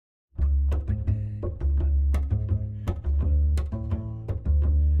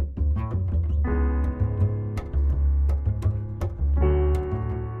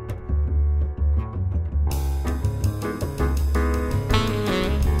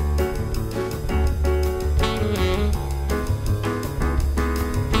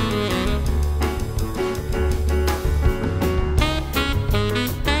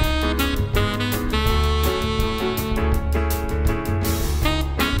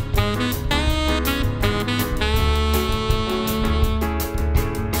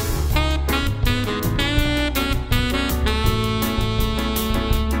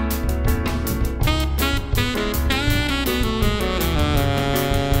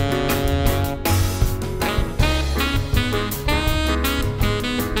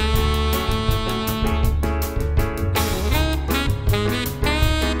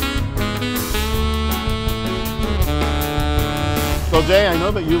today I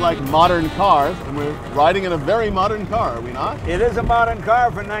know that you like modern cars, and we're riding in a very modern car, are we not? It is a modern car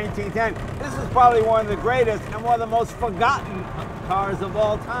for 1910. This is probably one of the greatest and one of the most forgotten cars of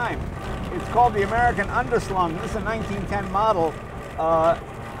all time. It's called the American Underslung. This is a 1910 model.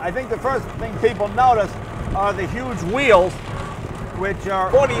 I think the first thing people notice are the huge wheels, which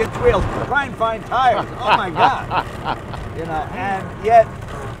are 40-inch wheels. Try and find tires. Oh my God! You know, and yet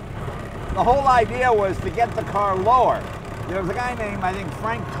the whole idea was to get the car lower. There was a guy named, I think,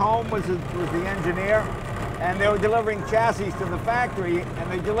 Frank Combe was the engineer, and they were delivering chassis to the factory, and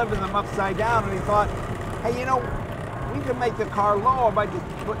they delivered them upside down, and he thought, hey, you know, we can make the car lower by just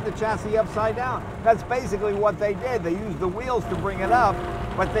putting the chassis upside down. That's basically what they did. They used the wheels to bring it up,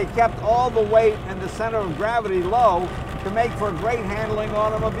 but they kept all the weight and the center of gravity low to make for a great handling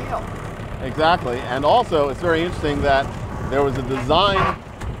automobile. Exactly, and also it's very interesting that there was a design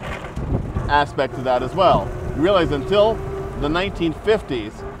aspect to that as well. You realize until the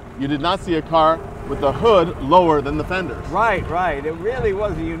 1950s, you did not see a car with the hood lower than the fenders. Right, right. It really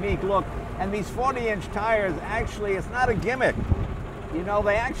was a unique look. And these 40-inch tires, actually, it's not a gimmick. You know,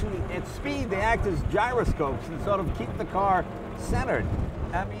 they actually, at speed, they act as gyroscopes and sort of keep the car centered.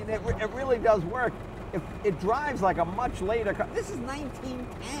 I mean, it really does work. It drives like a much later car. This is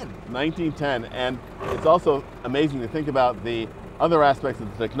 1910. 1910, and it's also amazing to think about the other aspects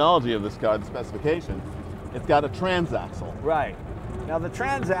of the technology of this car, the specification. It's got a transaxle. Right. Now, the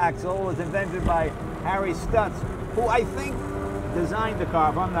transaxle was invented by Harry Stutz, who I think designed the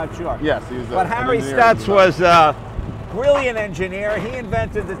car, but I'm not sure. Yes, he was But Harry Stutz was a brilliant engineer. He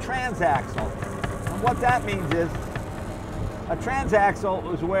invented the transaxle. And what that means is a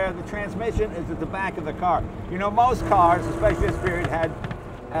transaxle is where the transmission is at the back of the car. You know, most cars, especially this period,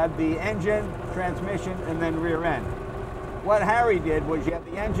 had the engine, transmission, and then rear end. What Harry did was you had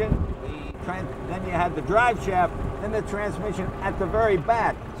the engine, then you had the drive shaft, then the transmission at the very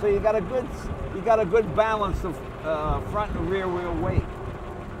back. So you got a good balance of front and rear wheel weight.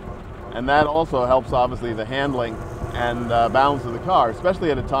 And that also helps, obviously, the handling and balance of the car,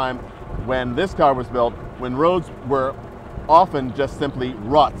 especially at a time when this car was built, when roads were often just simply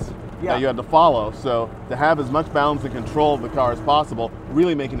ruts that you had to follow. So to have as much balance and control of the car as possible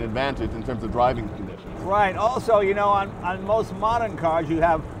really make an advantage in terms of driving conditions. Right. Also, you know, on most modern cars, you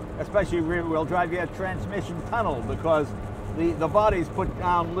have, especially rear-wheel drive, you have transmission tunnel because the body's put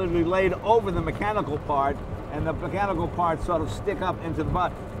down, literally laid over the mechanical part, and the mechanical parts sort of stick up into the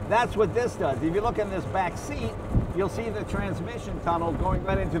body. That's what this does. If you look in this back seat, you'll see the transmission tunnel going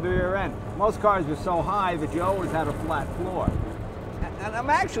right into the rear end. Most cars are so high that you always had a flat floor. And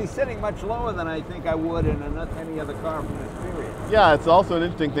I'm actually sitting much lower than I think I would in any other car from this period. Yeah, it's also an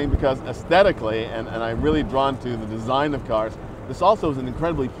interesting thing because aesthetically, and I'm really drawn to the design of cars, this also is an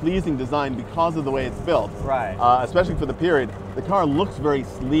incredibly pleasing design because of the way it's built. Right. Especially for the period. The car looks very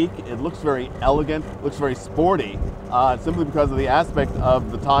sleek, it looks very elegant, looks very sporty, simply because of the aspect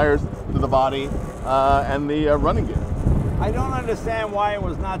of the tires to the body and the running gear. I don't understand why it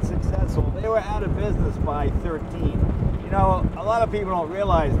was not successful. They were out of business by 13. You know, a lot of people don't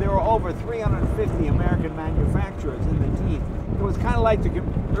realize there were over 350 American manufacturers in the teeth. It was kind of like the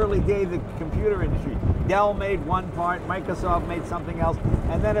early day of the computer industry. Dell made one part, Microsoft made something else,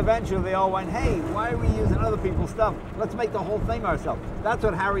 and then eventually they all went, hey, why are we using other people's stuff? Let's make the whole thing ourselves. That's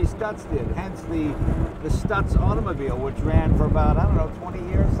what Harry Stutz did, hence the Stutz automobile, which ran for about, I don't know, 20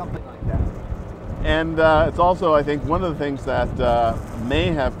 years, something like that. And it's also, I think, one of the things that may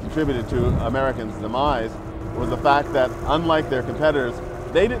have contributed to Americans' demise was the fact that, unlike their competitors,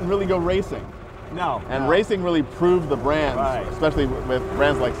 they didn't really go racing. No. And racing really proved the brands, right, especially with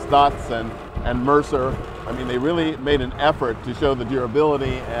brands like Stutz and Mercer. I mean, they really made an effort to show the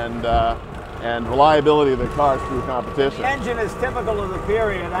durability and reliability of their cars through competition. The engine is typical of the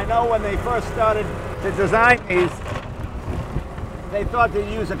period. I know when they first started to design these, they thought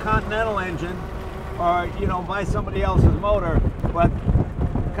they'd use a Continental engine or, you know, buy somebody else's motor, but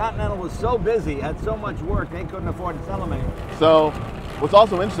Continental was so busy, had so much work, they couldn't afford to sell them any. So what's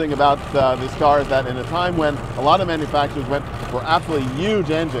also interesting about this car is that in a time when a lot of manufacturers went for absolutely huge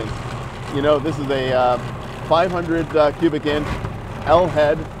engines, you know, this is a 500 cubic inch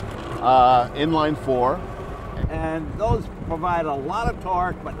L-head inline 4. And those provide a lot of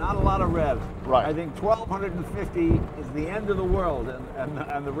torque, but not a lot of revs. Right. I think 1250 is the end of the world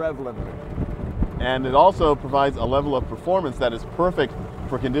and the rev limiter. And it also provides a level of performance that is perfect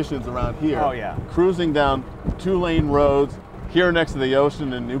for conditions around here. Oh yeah. Cruising down 2-lane roads here next to the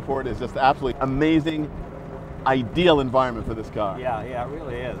ocean in Newport is just absolutely amazing, ideal environment for this car. Yeah, yeah, it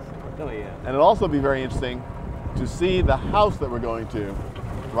really is. It really is. And it'll also be very interesting to see the house that we're going to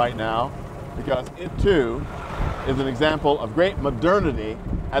right now, because it too is an example of great modernity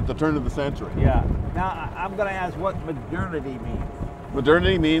at the turn of the century. Yeah. Now, I'm going to ask what modernity means.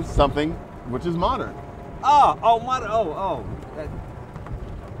 Modernity means something which is modern.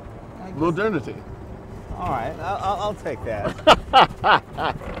 Modernity. All right, I'll take that.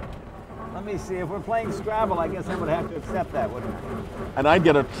 Let me see. If we're playing Scrabble, I guess I would have to accept that, wouldn't I? And I'd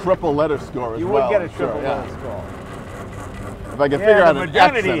get a triple letter score as well. You would get a triple letter score. If I could figure out the an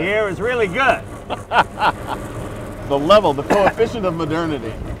modernity X in it. here is really good. The level, the coefficient of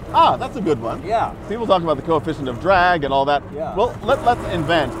modernity. Ah, that's a good one. Yeah. People talk about the coefficient of drag and all that. Yeah. Well, let's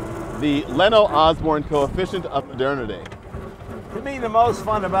invent the Leno Osborne coefficient of modernity. To me, the most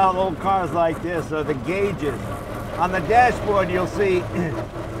fun about old cars like this are the gauges. On the dashboard, you'll see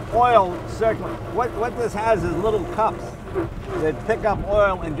oil circling. What this has is little cups that pick up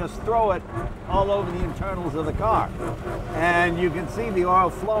oil and just throw it all over the internals of the car. And you can see the oil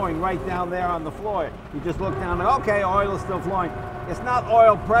flowing right down there on the floor. You just look down and, okay, oil is still flowing. It's not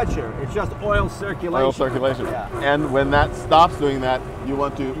oil pressure, it's just oil circulation. Oil circulation. Yeah. And when that stops doing that, you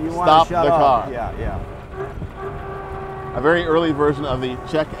want to You stop shut the off. car. Yeah, yeah. A very early version of the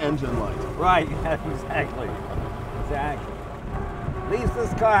check engine light. Right, exactly. Exactly. At least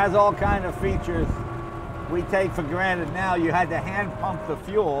this car has all kind of features we take for granted now. You had to hand pump the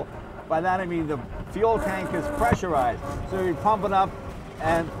fuel. By that I mean the fuel tank is pressurized. So you pump it up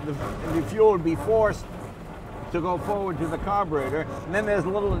and the fuel would be forced to go forward to the carburetor. And then there's a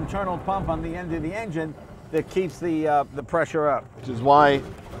little internal pump on the end of the engine that keeps the pressure up. Which is why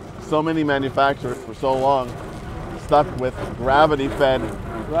so many manufacturers for so long stuck with gravity-fed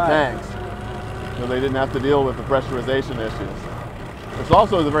tanks, so they didn't have to deal with the pressurization issues. This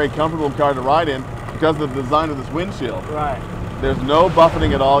also is a very comfortable car to ride in because of the design of this windshield. Right. There's no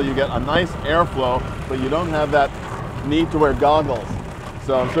buffeting at all. You get a nice airflow, but you don't have that need to wear goggles.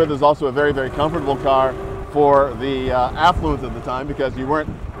 So I'm sure there's also a very, very comfortable car for the affluence of the time because you weren't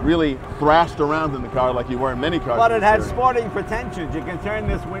really thrashed around in the car like you were in many cars. But it had sporting pretensions. You can turn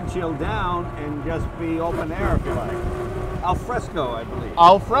this windshield down and just be open air if you like. Al Fresco, I believe.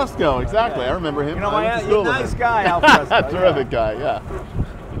 Al Fresco, exactly. Yeah. I remember him. You know, I you're a nice guy, Al Fresco. Terrific guy, yeah.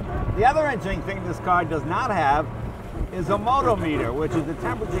 The other interesting thing this car does not have is a motometer, which is the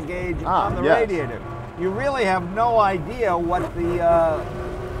temperature gauge on the radiator. You really have no idea what the,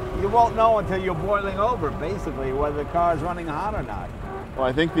 you won't know until you're boiling over, basically, whether the car is running hot or not. Well,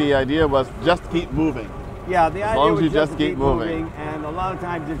 I think the idea was just keep moving. Yeah, the idea was just keep moving. And a lot of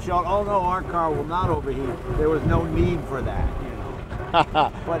times it showed, oh no, our car will not overheat. There was no need for that, you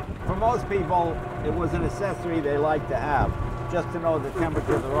know. But for most people, it was an accessory they like to have, just to know the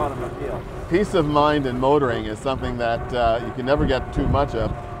temperature of their automobile. Peace of mind in motoring is something that you can never get too much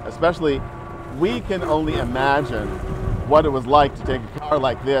of, especially we can only imagine what it was like to take a car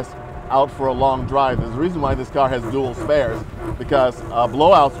like this out for a long drive. There's a reason why this car has dual spares, because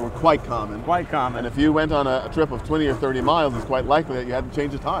blowouts were quite common. Quite common. And if you went on a trip of 20 or 30 miles, it's quite likely that you had to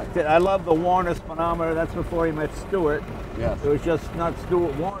change a tire. I love the Warner speedometer. That's before he met Stewart. Yes. It was just not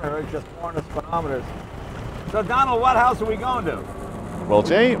Stewart Warner, it's just Warner speedometers. So Donald, what house are we going to? Well,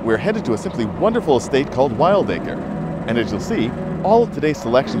 Jay, we're headed to a simply wonderful estate called Wildacre. And as you'll see, all of today's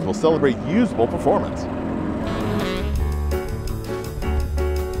selections will celebrate usable performance.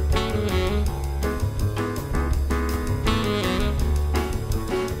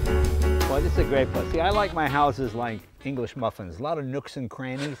 Boy, this is a great place. See, I like my houses like English Muffins. A lot of nooks and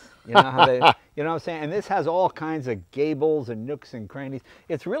crannies. You know how they, you know what I'm saying? And this has all kinds of gables and nooks and crannies.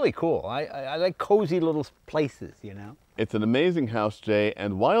 It's really cool. I like cozy little places, you know? It's an amazing house, Jay,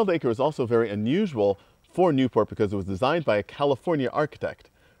 and Wildacre is also very unusual for Newport because it was designed by a California architect.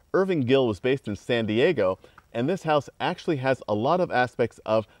 Irving Gill was based in San Diego, and this house actually has a lot of aspects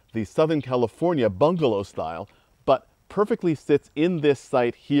of the Southern California bungalow style, but perfectly sits in this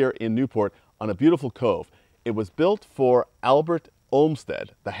site here in Newport on a beautiful cove. It was built for Albert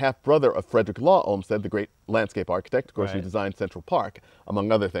Olmsted, the half-brother of Frederick Law Olmsted, the great landscape architect. Of course, he designed Central Park,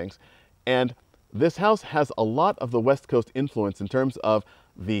 among other things. And this house has a lot of the West Coast influence in terms of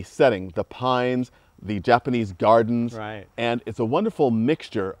the setting, the pines, the Japanese gardens, and it's a wonderful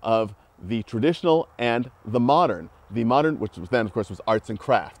mixture of the traditional and the modern. The modern, which was then, of course, was arts and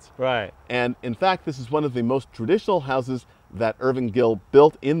crafts. Right. And in fact, this is one of the most traditional houses that Irving Gill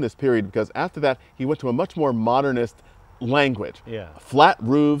built in this period, because after that, he went to a much more modernist language. Yeah. Flat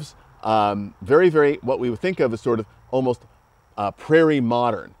roofs, very, very, what we would think of as sort of almost prairie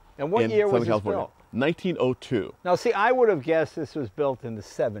modern. And what year was this built? 1902. Now, see, I would have guessed this was built in the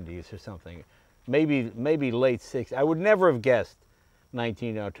 70s or something. Maybe late 60s. I would never have guessed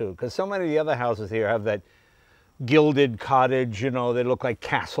 1902, because so many of the other houses here have that gilded cottage, you know, they look like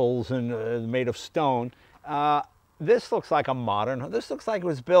castles and made of stone. this looks like a modern, this looks like it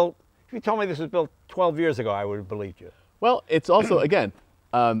was built, if you told me this was built 12 years ago, I would have believed you. Well, it's also, again,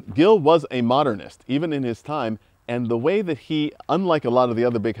 Gill was a modernist, even in his time, and the way that he, unlike a lot of the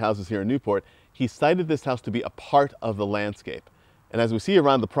other big houses here in Newport, he cited this house to be a part of the landscape. And as we see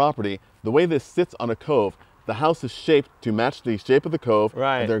around the property, the way this sits on a cove, the house is shaped to match the shape of the cove.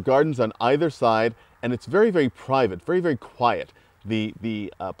 Right. And there are gardens on either side, and it's very, very private, very, very quiet. The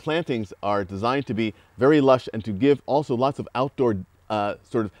plantings are designed to be very lush and to give also lots of outdoor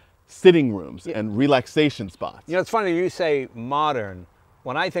sort of sitting rooms and relaxation spots. You know, it's funny you say modern.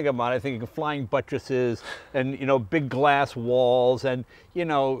 When I think of modern, I think of flying buttresses and, you know, big glass walls and, you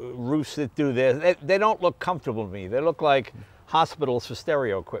know, roofs that do this. They don't look comfortable to me. They look like hospitals for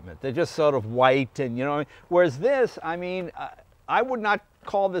stereo equipment. They're just sort of white and, you know, whereas this, I mean, I would not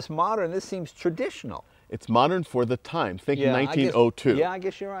call this modern. This seems traditional. It's modern for the time. Think 1902. Yeah, I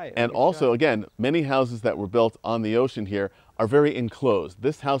guess you're right. And also, again, many houses that were built on the ocean here are very enclosed.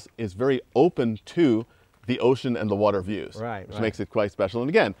 This house is very open to the ocean and the water views, which makes it quite special. And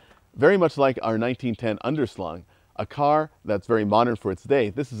again, very much like our 1910 Underslung, a car that's very modern for its day.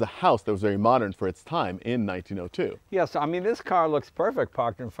 This is a house that was very modern for its time in 1902. Yes, I mean, this car looks perfect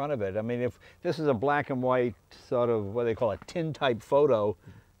parked in front of it. I mean, if this is a black and white sort of, what they call a tin type photo,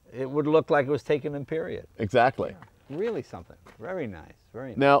 it would look like it was taken in period. Exactly. Yeah, really something. Very nice, very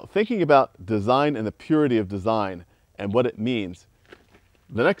nice. Now, thinking about design and the purity of design and what it means,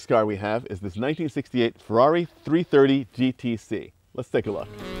 the next car we have is this 1968 Ferrari 330 GTC. Let's take a look.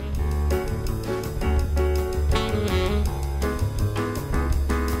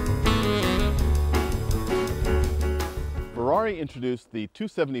 Ferrari introduced the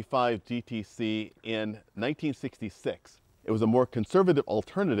 275 GTC in 1966. It was a more conservative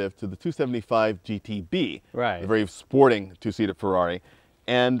alternative to the 275 GTB, right, the very sporting two-seater Ferrari.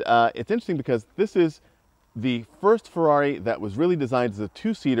 And it's interesting because this is the first Ferrari that was really designed as a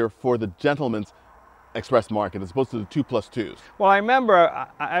two-seater for the gentleman's express market as opposed to the 2+2s. Well, I remember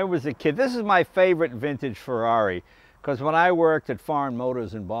I was a kid. This is my favorite vintage Ferrari because when I worked at Foreign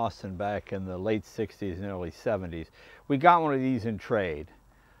Motors in Boston back in the late 60s and early 70s, we got one of these in trade.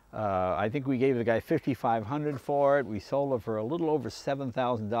 I think we gave the guy $5,500 for it. We sold it for a little over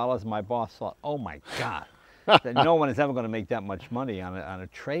 $7,000. My boss thought, oh my God, that no one is ever going to make that much money on a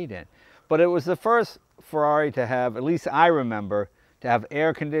trade-in. But it was the first Ferrari to have, at least I remember, to have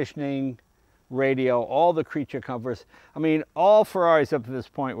air conditioning, radio, all the creature comforts. I mean, all Ferraris up to this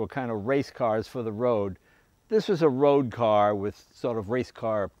point were kind of race cars for the road. This was a road car with sort of race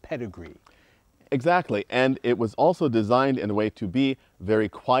car pedigree. Exactly, and it was also designed in a way to be very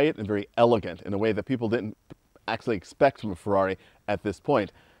quiet and very elegant in a way that people didn't actually expect from a Ferrari at this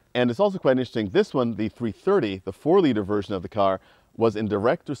point. And it's also quite interesting, this one, the 330, the 4-liter version of the car, was in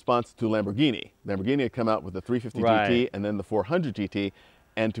direct response to Lamborghini. Lamborghini had come out with the 350 GT and then the 400 GT,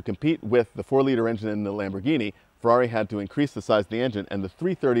 and to compete with the 4-liter engine in the Lamborghini, Ferrari had to increase the size of the engine, and the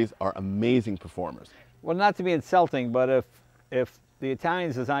 330s are amazing performers. Well, not to be insulting, but if the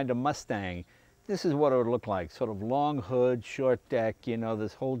Italians designed a Mustang, this is what it would look like, sort of long hood, short deck, you know,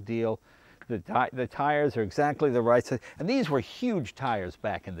 this whole deal. The tires are exactly the right size. And these were huge tires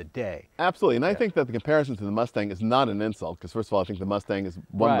back in the day. Absolutely, and I think that the comparison to the Mustang is not an insult, because first of all, I think the Mustang is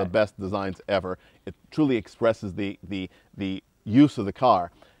one of the best designs ever. It truly expresses the use of the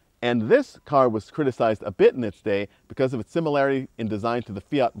car. And this car was criticized a bit in its day because of its similarity in design to the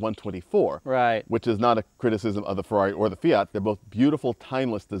Fiat 124, which is not a criticism of the Ferrari or the Fiat. They're both beautiful,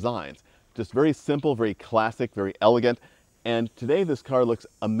 timeless designs. Just very simple, very classic, very elegant. And today this car looks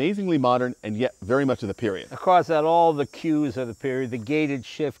amazingly modern and yet very much of the period. Of course, had all the cues of the period, the gated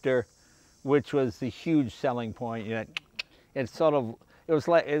shifter, which was the huge selling point. You know, it's sort of, it was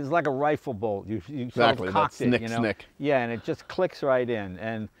like a rifle bolt. You sort of cocked it, snick, you know? Snick. Yeah, and it just clicks right in.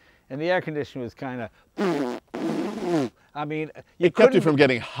 And the air conditioning was kind of, I mean, it kept you from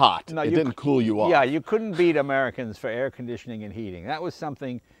getting hot. No, it didn't cool you off. Yeah, you couldn't beat Americans for air conditioning and heating. That was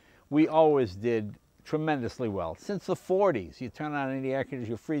something we always did tremendously well. Since the 40s, you turn on any air conditioner,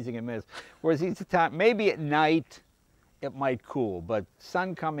 you're freezing in minutes. Whereas each time, maybe at night, it might cool, but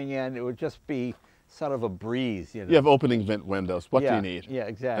sun coming in, it would just be sort of a breeze. You know? You have opening vent windows. What do you need? Yeah,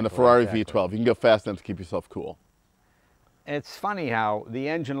 exactly. And a Ferrari V12. You can go fast enough to keep yourself cool. It's funny how the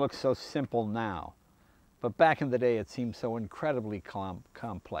engine looks so simple now, but back in the day, it seemed so incredibly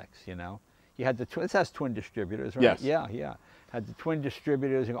complex, you know? You had this has twin distributors, right? Yes. Yeah, yeah. Had the twin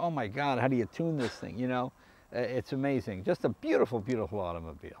distributors, you go, oh my God, how do you tune this thing, you know? It's amazing. Just a beautiful, beautiful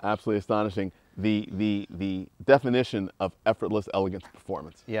automobile. Absolutely astonishing. The definition of effortless elegance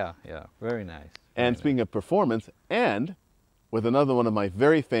performance. Yeah, yeah, very nice. And speaking of performance, and with another one of my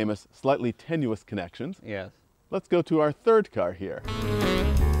very famous, slightly tenuous connections, yes, let's go to our third car here.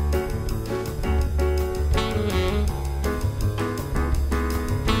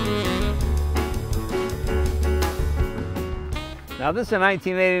 Now this is a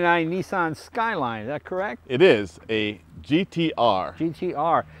 1989 Nissan Skyline, is that correct? It is a GTR.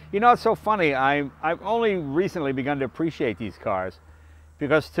 GTR. You know, it's so funny, I've only recently begun to appreciate these cars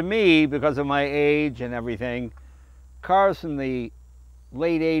because to me, because of my age and everything, cars from the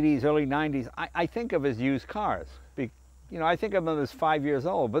late 80s, early 90s, I think of as used cars. You know, I think of them as 5 years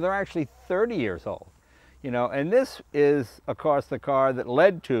old, but they're actually 30 years old. You know, and this is, of course, the car that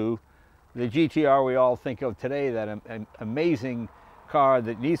led to the GTR we all think of today, that amazing car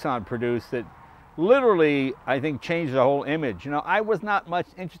that Nissan produced that literally, I think, changed the whole image. You know, I was not much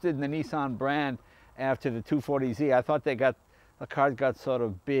interested in the Nissan brand after the 240Z. I thought the cars got sort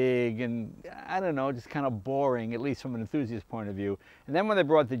of big and, I don't know, just kind of boring, at least from an enthusiast point of view. And then when they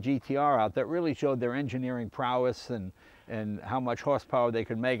brought the GTR out, that really showed their engineering prowess and how much horsepower they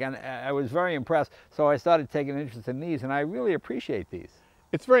could make. And I was very impressed. So I started taking interest in these, and I really appreciate these.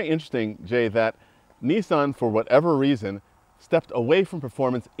 It's very interesting, Jay, that Nissan, for whatever reason, stepped away from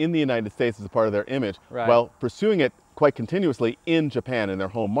performance in the United States as a part of their image, right, while pursuing it quite continuously in Japan, in their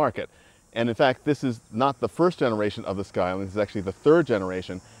home market. And in fact, this is not the first generation of the Skyline, this is actually the third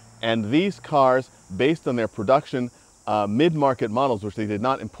generation. And these cars, based on their production mid-market models, which they did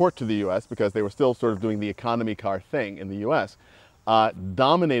not import to the US because they were still sort of doing the economy car thing in the US,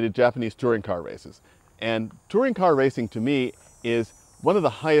 dominated Japanese touring car races. And touring car racing, to me, is one of the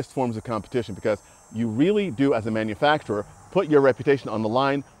highest forms of competition because you really do, as a manufacturer, put your reputation on the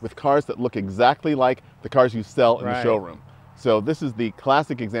line with cars that look exactly like the cars you sell in the showroom. So this is the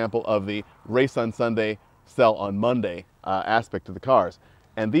classic example of the race on Sunday, sell on Monday aspect of the cars.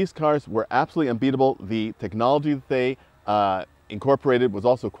 And these cars were absolutely unbeatable. The technology that they incorporated was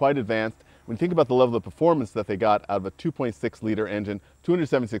also quite advanced. When you think about the level of performance that they got out of a 2.6 liter engine,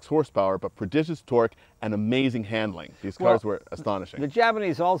 276 horsepower, but prodigious torque and amazing handling. These cars were astonishing. The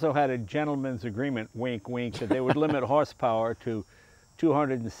Japanese also had a gentleman's agreement, wink, wink, that they would limit horsepower to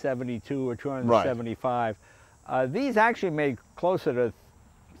 272 or 275. Right. These actually made closer to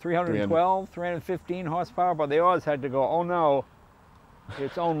 312, 315 horsepower, but they always had to go, oh no,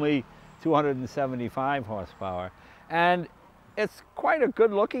 it's only 275 horsepower. And it's quite a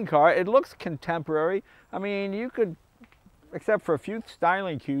good looking car. It looks contemporary. I mean, you could, except for a few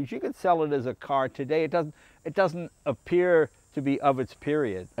styling cues, you could sell it as a car today. It doesn't appear to be of its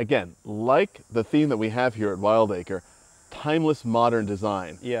period. Again, like the theme that we have here at Wildacre, timeless modern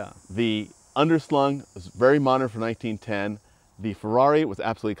design. Yeah. The Underslung was very modern for 1910. The Ferrari was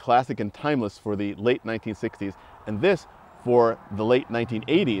absolutely classic and timeless for the late 1960s. And this, for the late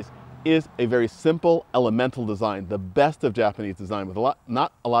 1980s, is a very simple, elemental design, the best of Japanese design, with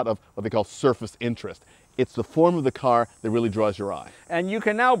not a lot of what they call surface interest. It's the form of the car that really draws your eye. And you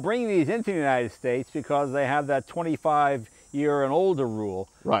can now bring these into the United States because they have that 25-year and older rule.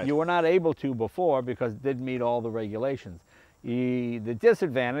 Right. You were not able to before because it didn't meet all the regulations. The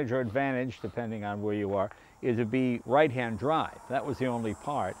disadvantage or advantage, depending on where you are, is to be right-hand drive. That was the only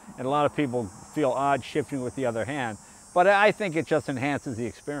part. And a lot of people feel odd shifting with the other hand, but I think it just enhances the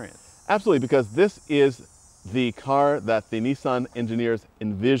experience. Absolutely, because this is the car that the Nissan engineers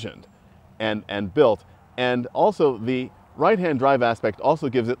envisioned and built. And also the right-hand drive aspect also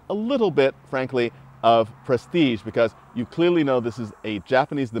gives it a little bit, frankly, of prestige because you clearly know this is a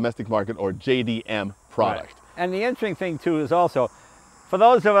Japanese domestic market or JDM product. Right. And the interesting thing too is also, for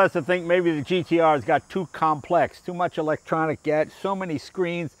those of us that think maybe the GTR's got too complex, too much electronic gadgets, so many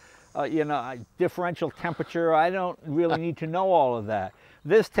screens, you know, differential temperature, I don't really need to know all of that.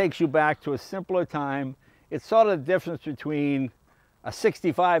 This takes you back to a simpler time. It's sort of the difference between a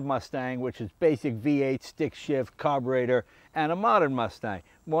 65 Mustang, which is basic V8 stick shift carburetor, and a modern Mustang.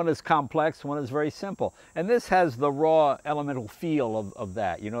 One is complex, one is very simple. And this has the raw elemental feel of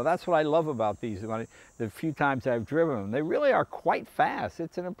that. You know, that's what I love about these. The few times I've driven them, they really are quite fast.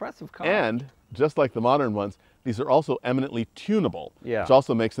 It's an impressive car. And just like the modern ones, these are also eminently tunable, yeah, which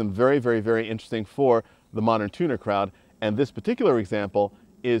also makes them very, very, very interesting for the modern tuner crowd. And this particular example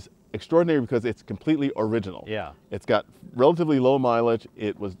is extraordinary because it's completely original. Yeah. It's got relatively low mileage.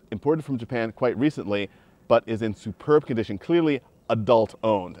 It was imported from Japan quite recently, but is in superb condition, clearly adult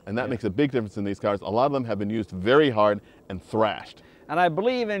owned. And that makes a big difference in these cars. A lot of them have been used very hard and thrashed. And I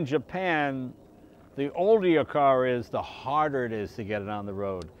believe in Japan, the older your car is, the harder it is to get it on the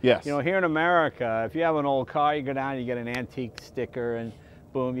road. Yes. You know, here in America, if you have an old car, you go down, you get an antique sticker, and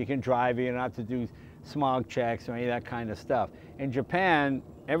boom, you can drive it. You don't have to do smog checks or any of that kind of stuff. In Japan,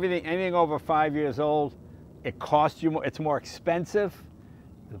 anything over 5 years old, it costs you more, it's more expensive.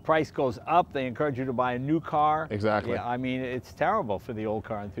 the price goes up. They encourage you to buy a new car. Exactly. Yeah, I mean, it's terrible for the old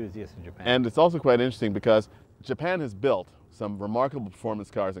car enthusiasts in Japan. And it's also quite interesting because Japan has built some remarkable performance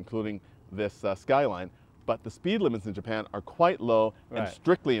cars, including this Skyline, but the speed limits in Japan are quite low and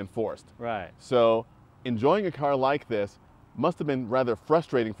strictly enforced. Right. So enjoying a car like this must have been rather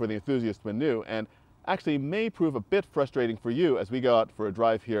frustrating for the enthusiast when new, and actually may prove a bit frustrating for you as we go out for a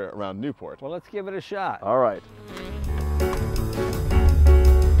drive here around Newport. Well, let's give it a shot. All right.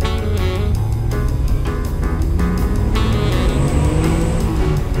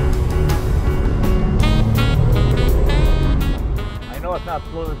 I know it's not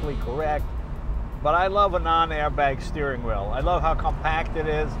politically correct, but I love a non-airbag steering wheel. I love how compact it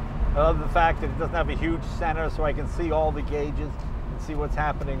is. I love the fact that it doesn't have a huge center so I can see all the gauges and see what's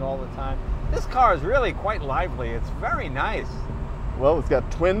happening all the time. This car is really quite lively. It's very nice. Well, it's got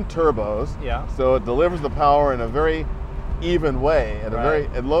twin turbos, so it delivers the power in a very even way at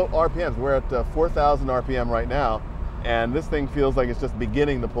at low RPMs. We're at 4,000 RPM right now, and this thing feels like it's just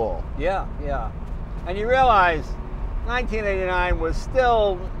beginning to pull. Yeah, yeah. And you realize 1989 was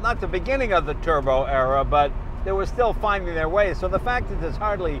still not the beginning of the turbo era, but they were still finding their way. So the fact that there's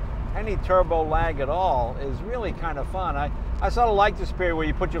hardly any turbo lag at all is really kind of fun. I sort of like this period where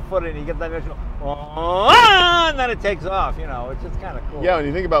you put your foot in and you get that initial, and then it takes off, you know, it's just kind of cool. Yeah, when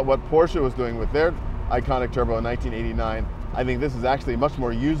you think about what Porsche was doing with their iconic turbo in 1989, I think this is actually much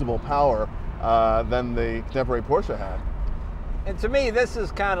more usable power than the contemporary Porsche had. And to me, this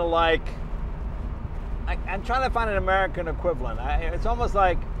is kind of like, I'm trying to find an American equivalent. It's almost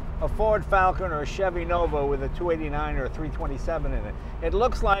like a Ford Falcon or a Chevy Nova with a 289 or a 327 in it. It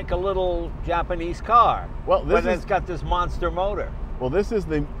looks like a little Japanese car, but it's got this monster motor. Well, this is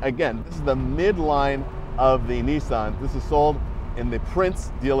the midline of the Nissan. This is sold in the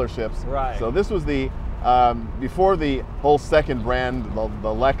Prince dealerships. Right. So this was the, before the whole second brand, the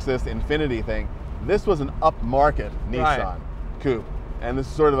Lexus Infiniti thing, this was an upmarket Nissan coupe. And this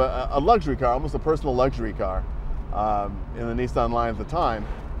is sort of a luxury car, almost a personal luxury car in the Nissan line at the time.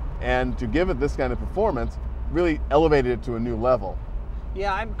 And to give it this kind of performance really elevated it to a new level.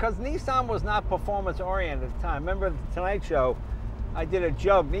 Yeah, because Nissan was not performance oriented at the time. Remember the Tonight Show, I did a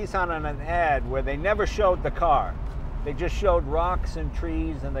joke, Nissan on an ad where they never showed the car. They just showed rocks and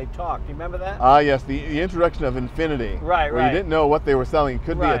trees and they talked. Do you remember that? Ah, yes, the introduction of Infiniti. Right. Where you didn't know what they were selling. It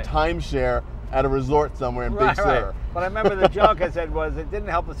could be a timeshare at a resort somewhere in Big Sur. But I remember the joke I said was it didn't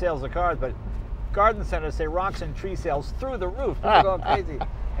help the sales of cars, but garden centers say rocks and tree sales through the roof. People going crazy.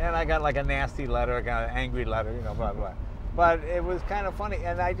 And I got like a nasty letter, I got an angry letter, you know, blah, blah. But it was kind of funny.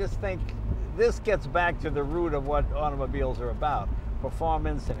 And I just think this gets back to the root of what automobiles are about.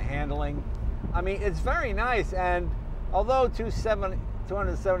 Performance and handling. I mean, it's very nice. And although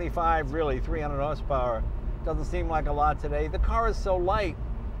 275, really 300 horsepower doesn't seem like a lot today, the car is so light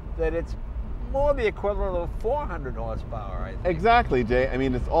that it's more the equivalent of 400 horsepower, I think. Exactly, Jay. I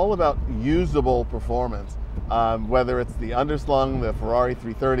mean, it's all about usable performance. Whether it's the Underslung, the Ferrari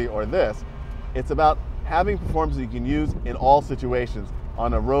 330, or this, it's about having performance you can use in all situations.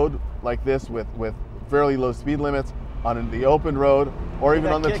 On a road like this with fairly low speed limits, on the open road, or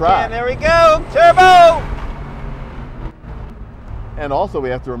even on the track. There we go, turbo! And also we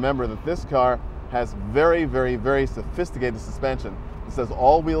have to remember that this car has very, very, very sophisticated suspension. It says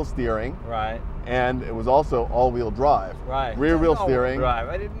all-wheel steering. Right. And it was also all-wheel drive. Right. Rear-wheel steering. Drive.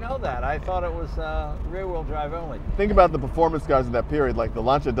 I didn't know that. I thought it was rear-wheel drive only. Think about the performance cars in that period, like the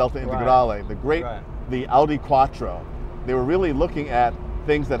Lancia Delta Integrale, the Audi Quattro. They were really looking at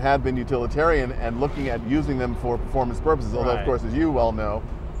things that had been utilitarian and looking at using them for performance purposes. Although, of course, as you well know,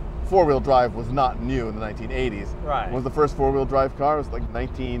 four-wheel drive was not new in the 1980s. Right. What was the first four-wheel drive car? It was like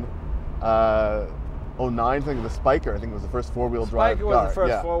 1909, I think, the Spiker. I think it was the first four-wheel drive car. Spiker was the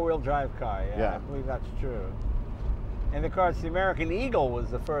first four-wheel drive car, yeah. I believe that's true. And of course, the American Eagle was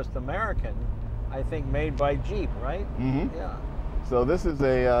the first American, I think, made by Jeep, right? Mm-hmm. Yeah. So this is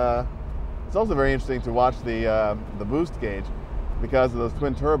it's also very interesting to watch the boost gauge. Because of those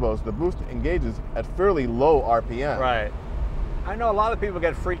twin turbos, the boost engages at fairly low RPM. Right. I know a lot of people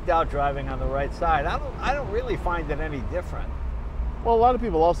get freaked out driving on the right side. I don't really find it any different. Well, a lot of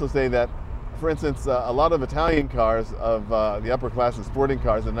people also say that, for instance, a lot of Italian cars of the upper class and sporting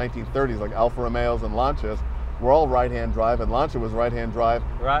cars in the 1930s, like Alfa Romeos and Lancias, were all right-hand drive, and Lancia was right-hand drive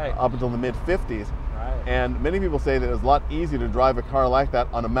up until the mid-50s. Right. And many people say that it was a lot easier to drive a car like that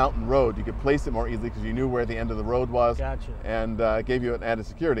on a mountain road. You could place it more easily because you knew where the end of the road was. Gotcha. And it gave you an added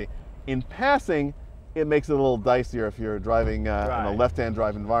security. In passing, it makes it a little dicier if you're driving in a left-hand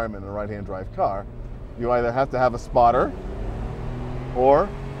drive environment in a right-hand drive car. You either have to have a spotter or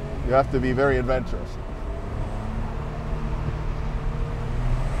you have to be very adventurous.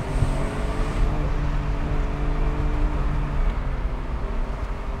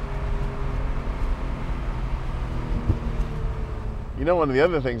 You know, one of the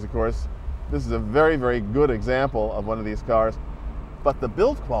other things, of course, this is a very, very good example of one of these cars, but the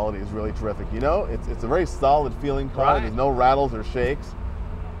build quality is really terrific. You know, it's a very solid feeling car. Right. There's no rattles or shakes.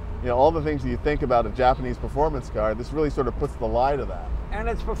 You know, all the things that you think about a Japanese performance car, this really sort of puts the lie to that. And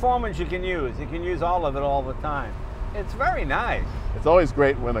it's performance you can use. You can use all of it all the time. It's very nice. It's always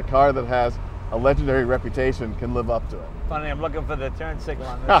great when a car that has a legendary reputation can live up to it. Funny, I'm looking for the turn signal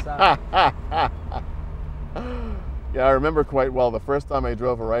on this side. Yeah, I remember quite well the first time I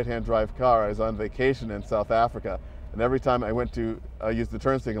drove a right-hand drive car. I was on vacation in South Africa, and every time I went to use the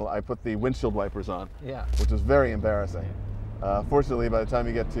turn signal, I put the windshield wipers on, Yeah. which was very embarrassing. Fortunately, by the time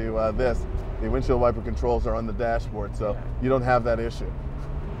you get to this, the windshield wiper controls are on the dashboard, so you don't have that issue.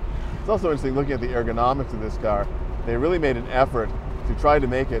 It's also interesting looking at the ergonomics of this car. They really made an effort to try to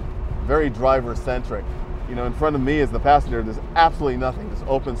make it very driver-centric. You know, in front of me as the passenger, there's absolutely nothing, just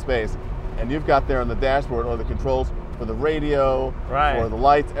open space. And you've got there on the dashboard or the controls for the radio, Right. for the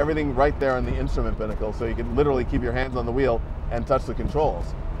lights, everything right there on the instrument pinnacle, so you can literally keep your hands on the wheel and touch the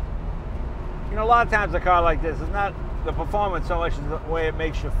controls. You know, a lot of times a car like this is not the performance so much as the way it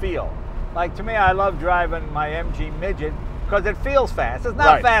makes you feel. Like, to me, I love driving my MG Midget because it feels fast. It's not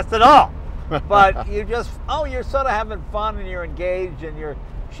Right. fast at all. But you just, you're sort of having fun and you're engaged and you're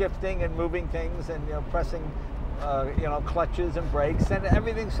shifting and moving things and, you know, pressing, clutches and brakes, and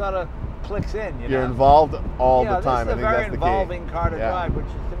everything sort of clicks in, you know. You're involved all the time. This is I a think very that's the key. involving car to Yeah. drive, which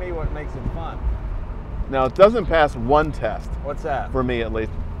is, to me, what makes it fun. Now, it doesn't pass one test, What's that? for me at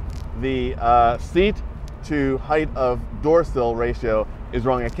least. The seat to height of door sill ratio is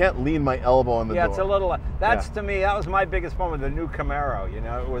wrong. I can't lean my elbow on the door. Yeah, it's a little, that's to me, that was my biggest problem with the new Camaro, you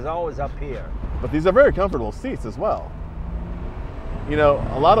know, it was always up here. But these are very comfortable seats as well. You know,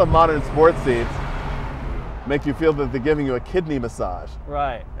 a lot of modern sports seats make you feel that they're giving you a kidney massage.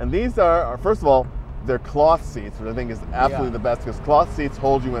 Right. And these are first of all, they're cloth seats, which I think is absolutely the best, because cloth seats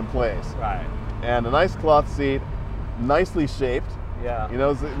hold you in place. Right. And a nice cloth seat, nicely shaped. Yeah. You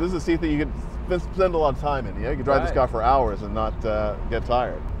know, this is a seat that you can spend a lot of time in. You know, you can drive this Right. car for hours and not get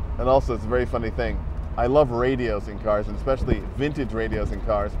tired. And also, it's a very funny thing. I love radios in cars, and especially vintage radios in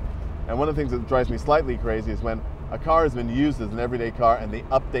cars. And one of the things that drives me slightly crazy is when a car has been used as an everyday car and they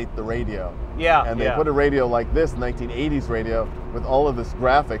update the radio. Yeah. And they put a radio like this, 1980s radio, with all of this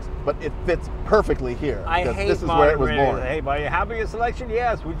graphics, but it fits perfecally here. I because hate this is where it was radios. born. Hey, buddy, happy with your selection?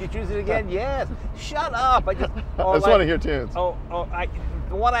 Yes. Would you choose it again? Yes. Shut up. I just want to hear tunes.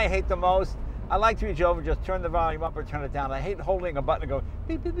 The one I hate the most, I like to reach over and just turn the volume up or turn it down. I hate holding a button and go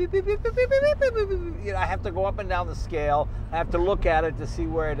beep, beep, beep, beep, beep, beep, beep, beep, beep, beep, beep. You know, I have to go up and down the scale. I have to look at it to see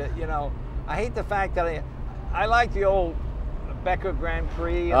where it, you know. I hate the fact that I like the old Becker Grand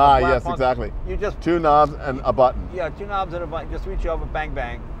Prix. And Yes, exactly. You just, 2 knobs and a button. yeah, 2 knobs and a button. Just reach over, bang,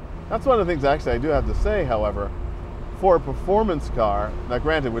 bang. That's one of the things actually I do have to say, however, for a performance car, now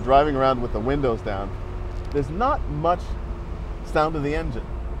granted, we're driving around with the windows down, there's not much sound of the engine.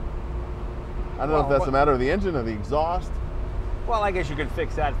 I don't know if that's a matter of the engine or the exhaust. Well, I guess you could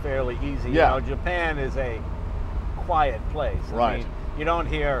fix that fairly easy. Yeah. You know, Japan is a quiet place. Right. I mean, you don't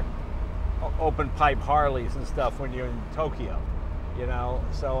hear open pipe Harleys and stuff when you're in Tokyo, you know.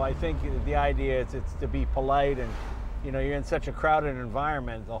 So I think the idea is it's to be polite, and you know, you're in such a crowded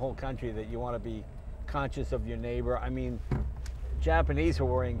environment, the whole country, that you want to be conscious of your neighbor. I mean, Japanese were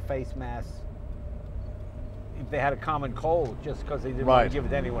wearing face masks if they had a common cold, just because they didn't want to give it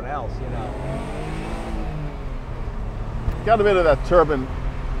to anyone else, you know. Got a bit of that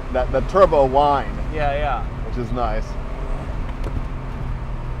that turbo whine, Yeah, yeah. which is nice.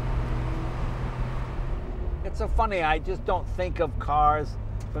 It's so funny, I just don't think of cars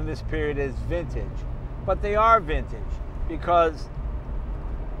from this period as vintage, but they are vintage because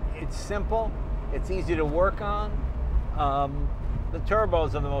it's simple, it's easy to work on. The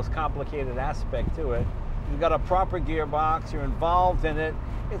turbos are the most complicated aspect to it. You've got a proper gearbox, you're involved in it.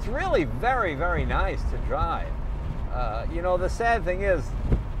 It's really very, very nice to drive. You know, the sad thing is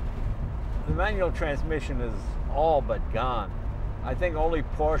the manual transmission is all but gone. I think only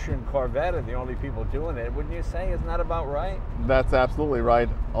Porsche and Corvette are the only people doing it. Wouldn't you say? Isn't that about right? That's absolutely right.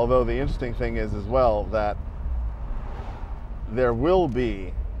 Although the interesting thing is as well that there will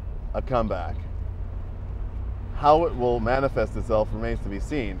be a comeback. How it will manifest itself remains to be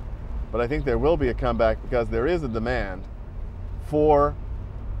seen. But I think there will be a comeback because there is a demand for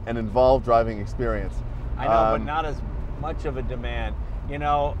an involved driving experience. I know, but not as much of a demand. You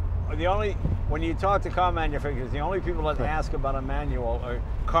know, when you talk to car manufacturers, the only people that ask about a manual are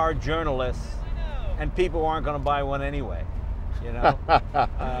car journalists and people who aren't going to buy one anyway. You know,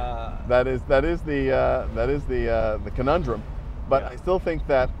 that is the conundrum. But I still think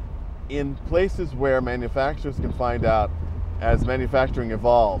that in places where manufacturers can find out, as manufacturing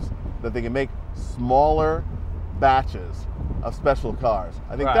evolves, that they can make smaller batches of special cars.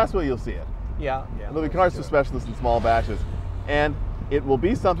 I think that's where you'll see it. Yeah. There'll be cars for specialists in small batches. And it will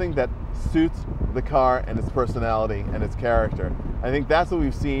be something that suits the car and its personality and its character. I think that's what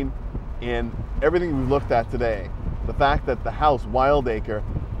we've seen in everything we've looked at today. The fact that the house, Wildacre,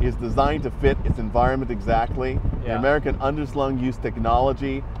 is designed to fit its environment exactly. The American Underslung used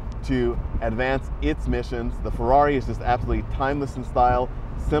technology to advance its missions. The Ferrari is just absolutely timeless in style,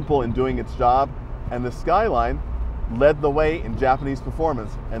 simple in doing its job. And the Skyline led the way in Japanese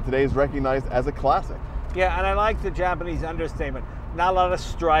performance, and today is recognized as a classic. Yeah, and I like the Japanese understatement. Not a lot of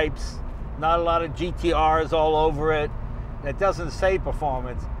stripes, not a lot of GTRs all over it. It doesn't say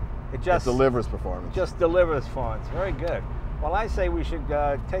performance. It delivers performance. Just delivers performance. Very good. Well, I say we should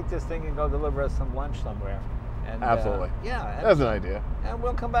take this thing and go deliver us some lunch somewhere. And, absolutely. Yeah. That's an idea. And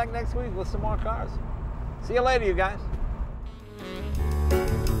we'll come back next week with some more cars. See you later, you guys.